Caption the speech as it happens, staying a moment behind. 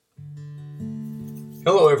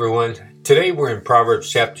Hello everyone. Today we're in Proverbs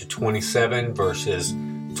chapter 27 verses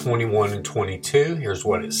 21 and 22. Here's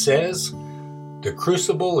what it says. The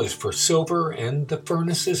crucible is for silver and the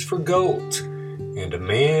furnace is for gold, and a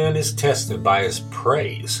man is tested by his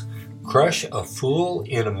praise. Crush a fool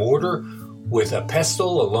in a mortar with a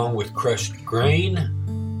pestle along with crushed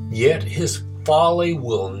grain, yet his folly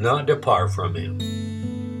will not depart from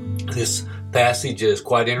him. This passage is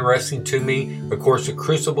quite interesting to me. Of course, a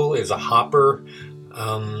crucible is a hopper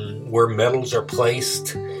where metals are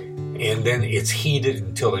placed, and then it's heated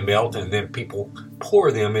until they melt, and then people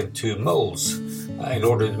pour them into molds in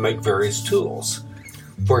order to make various tools.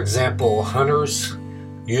 For example, hunters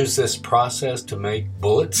use this process to make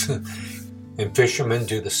bullets, and fishermen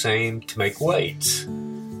do the same to make weights.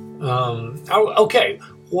 Okay,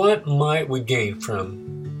 what might we gain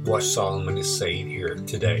from what Solomon is saying here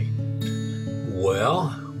today?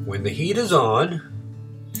 Well, when the heat is on,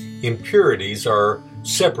 impurities are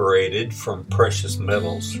separated from precious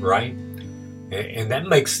metals, right? And that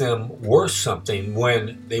makes them worth something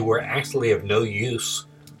when they were actually of no use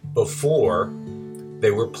before they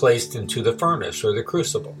were placed into the furnace or the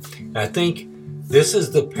crucible. And I think this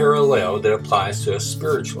is the parallel that applies to us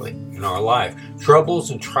spiritually in our life. Troubles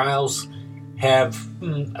and trials have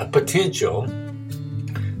a potential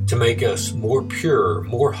to make us more pure,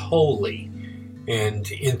 more holy, and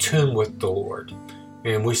in tune with the Lord.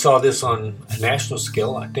 And we saw this on a national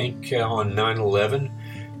scale, I think on 9/11.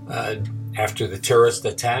 After the terrorist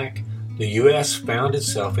attack, the U.S. found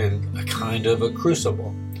itself in a kind of a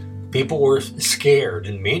crucible. People were scared,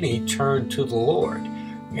 and many turned to the Lord.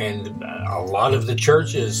 And a lot of the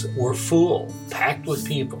churches were full, packed with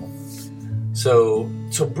people. So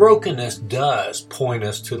brokenness does point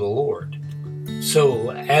us to the Lord. So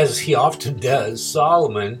as he often does,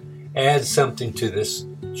 Solomon adds something to this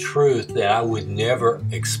truth that I would never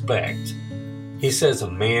expect. He says a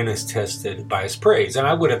man is tested by his praise. And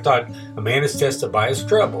I would have thought a man is tested by his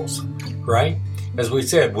troubles, right? As we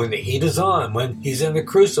said, when the heat is on, when he's in the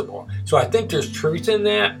crucible. So I think there's truth in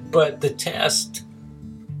that, but the test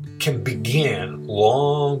can begin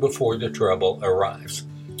long before the trouble arrives.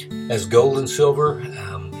 As gold and silver,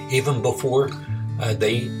 even before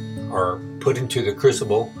they are put into the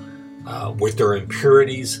crucible with their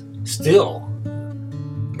impurities, still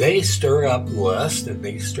they stir up lust and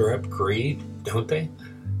they stir up greed, don't they?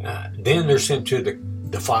 Then they're sent to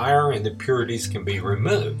the fire and the impurities can be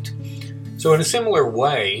removed. So in a similar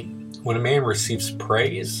way, when a man receives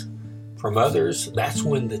praise from others, that's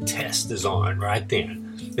when the test is on, right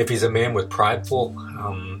then. If he's a man with prideful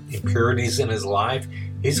impurities in his life,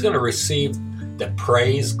 he's going to receive the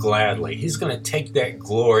praise gladly. He's going to take that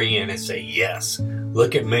glory in and say, yes,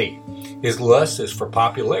 look at me. His lust is for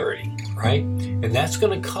popularity, right? And that's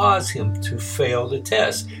going to cause him to fail the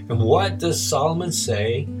test. And what does Solomon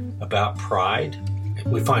say about pride?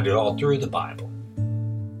 We find it all through the Bible.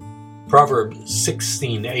 Proverbs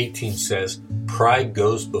 16:18 says, pride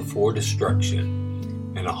goes before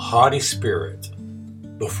destruction, and a haughty spirit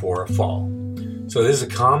before a fall. So this is a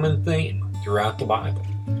common theme throughout the Bible.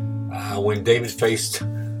 When David faced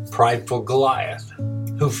prideful Goliath,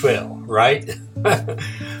 who fell, right?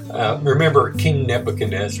 Remember King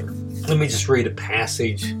Nebuchadnezzar. Let me just read a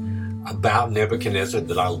passage about Nebuchadnezzar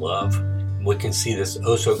that I love. We can see this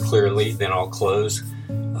oh so clearly. Then I'll close.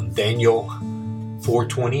 Daniel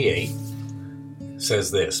 4:28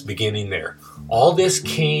 says this, beginning there. All this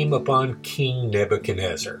came upon King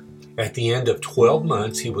Nebuchadnezzar. At the end of 12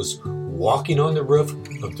 months, he was walking on the roof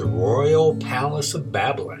of the royal palace of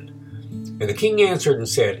Babylon. And the king answered and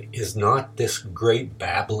said, is not this great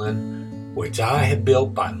Babylon, which I have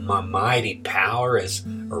built by my mighty power as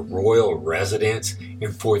a royal residence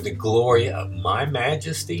and for the glory of my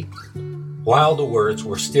majesty? While the words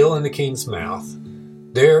were still in the king's mouth,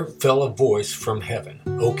 there fell a voice from heaven.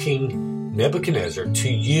 O King Nebuchadnezzar, to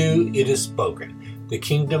you it is spoken. The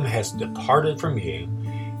kingdom has departed from you,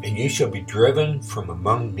 and you shall be driven from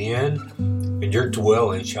among men, and your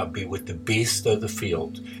dwelling shall be with the beasts of the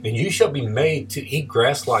field. And you shall be made to eat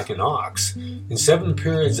grass like an ox. And 7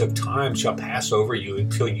 periods of time shall pass over you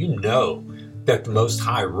until you know that the Most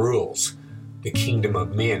High rules the kingdom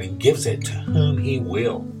of men and gives it to whom he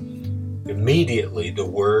will. Immediately the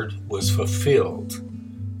word was fulfilled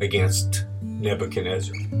against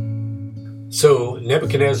Nebuchadnezzar. So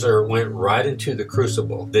Nebuchadnezzar went right into the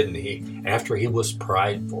crucible, didn't he? After he was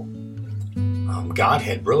prideful. God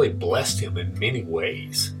had really blessed him in many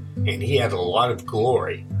ways, and he had a lot of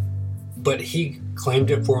glory, but he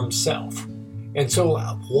claimed it for himself. And so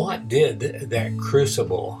what did that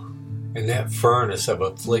crucible and that furnace of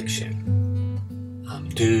affliction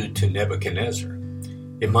do to Nebuchadnezzar?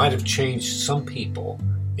 It might have changed some people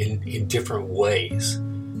in different ways.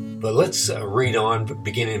 But let's read on,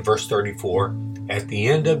 beginning in verse 34. At the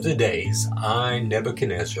end of the days, I,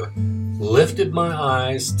 Nebuchadnezzar, lifted my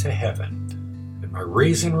eyes to heaven, and my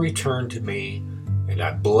reason returned to me, and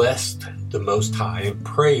I blessed the Most High, and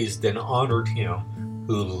praised and honored him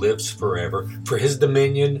who lives forever. For his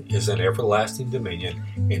dominion is an everlasting dominion,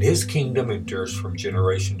 and his kingdom endures from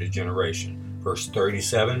generation to generation. Verse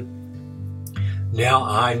 37. Now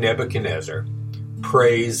I, Nebuchadnezzar,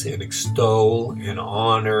 praise and extol and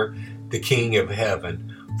honor the King of heaven,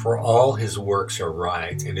 for all his works are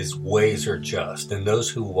right, and his ways are just, and those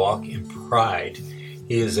who walk in pride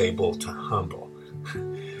he is able to humble.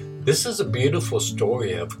 This is a beautiful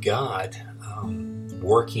story of God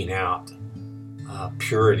working out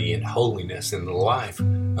purity and holiness in the life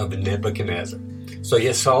of Nebuchadnezzar. So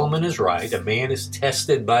yes, Solomon is right. A man is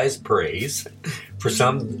tested by his praise. For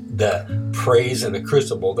some, the praise and the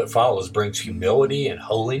crucible that follows brings humility and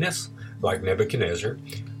holiness, like Nebuchadnezzar.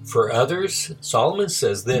 For others, Solomon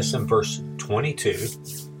says this in verse 22,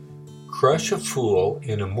 crush a fool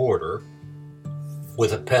in a mortar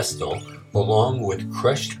with a pestle, along with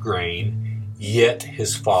crushed grain, yet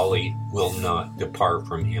his folly will not depart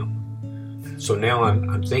from him. So now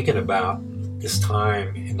I'm thinking about this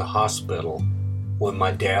time in the hospital when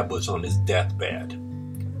my dad was on his deathbed.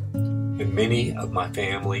 And many of my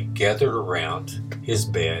family gathered around his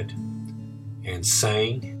bed and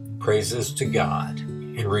sang praises to God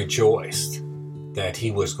and rejoiced that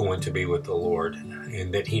he was going to be with the Lord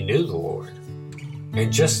and that he knew the Lord.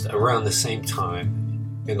 And just around the same time,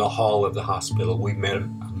 in the hall of the hospital, we met a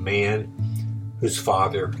man whose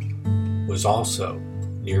father was also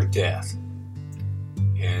near death.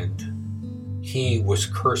 And he was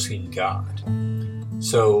cursing God.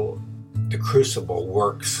 So the crucible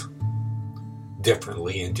works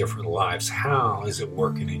differently in different lives. How is it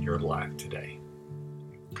working in your life today?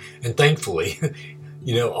 And thankfully,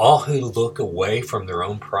 all who look away from their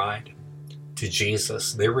own pride to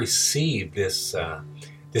Jesus, they receive this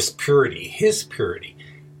purity, his purity,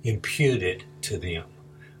 imputed to them.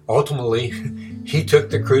 Ultimately, he took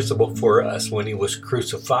the crucible for us when he was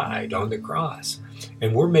crucified on the cross.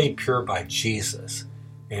 And we're made pure by Jesus.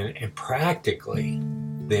 And practically,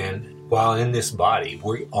 then, while in this body,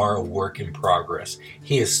 we are a work in progress.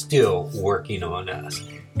 He is still working on us.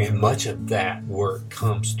 And much of that work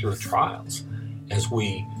comes through trials as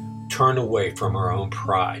we turn away from our own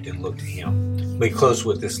pride and look to him. We close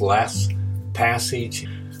with this last passage.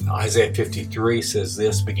 Isaiah 53 says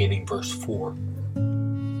this, beginning verse 4.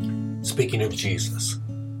 Speaking of Jesus,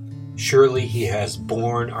 surely he has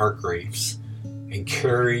borne our griefs and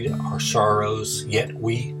carried our sorrows, yet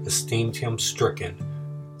we esteemed him stricken,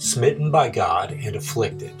 smitten by God, and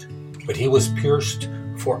afflicted. But he was pierced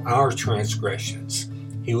for our transgressions.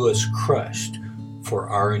 He was crushed for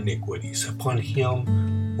our iniquities. Upon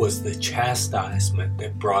him was the chastisement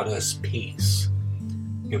that brought us peace,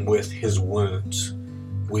 and with his wounds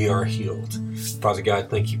we are healed. Father God,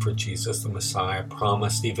 thank you for Jesus, the Messiah,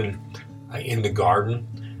 promised even in the garden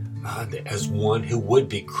as one who would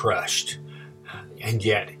be crushed, and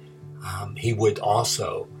yet he would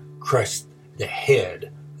also crush the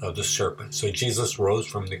head of the serpent. So Jesus rose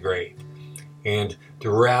from the grave. And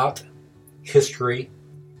throughout history,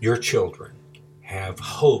 your children have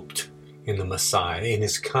hoped in the Messiah, in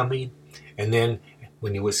his coming, and then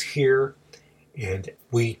when he was here, and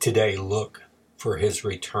we today look for his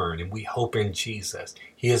return, and we hope in Jesus.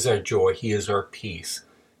 He is our joy, he is our peace,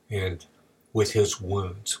 and with his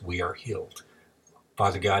wounds we are healed.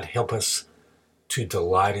 Father God, help us to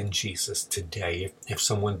delight in Jesus today. If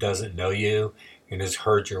someone doesn't know you and has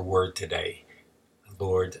heard your word today,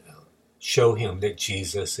 Lord, show him that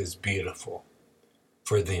Jesus is beautiful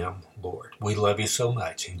for them, Lord. We love you so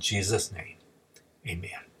much. In Jesus' name,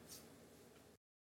 amen.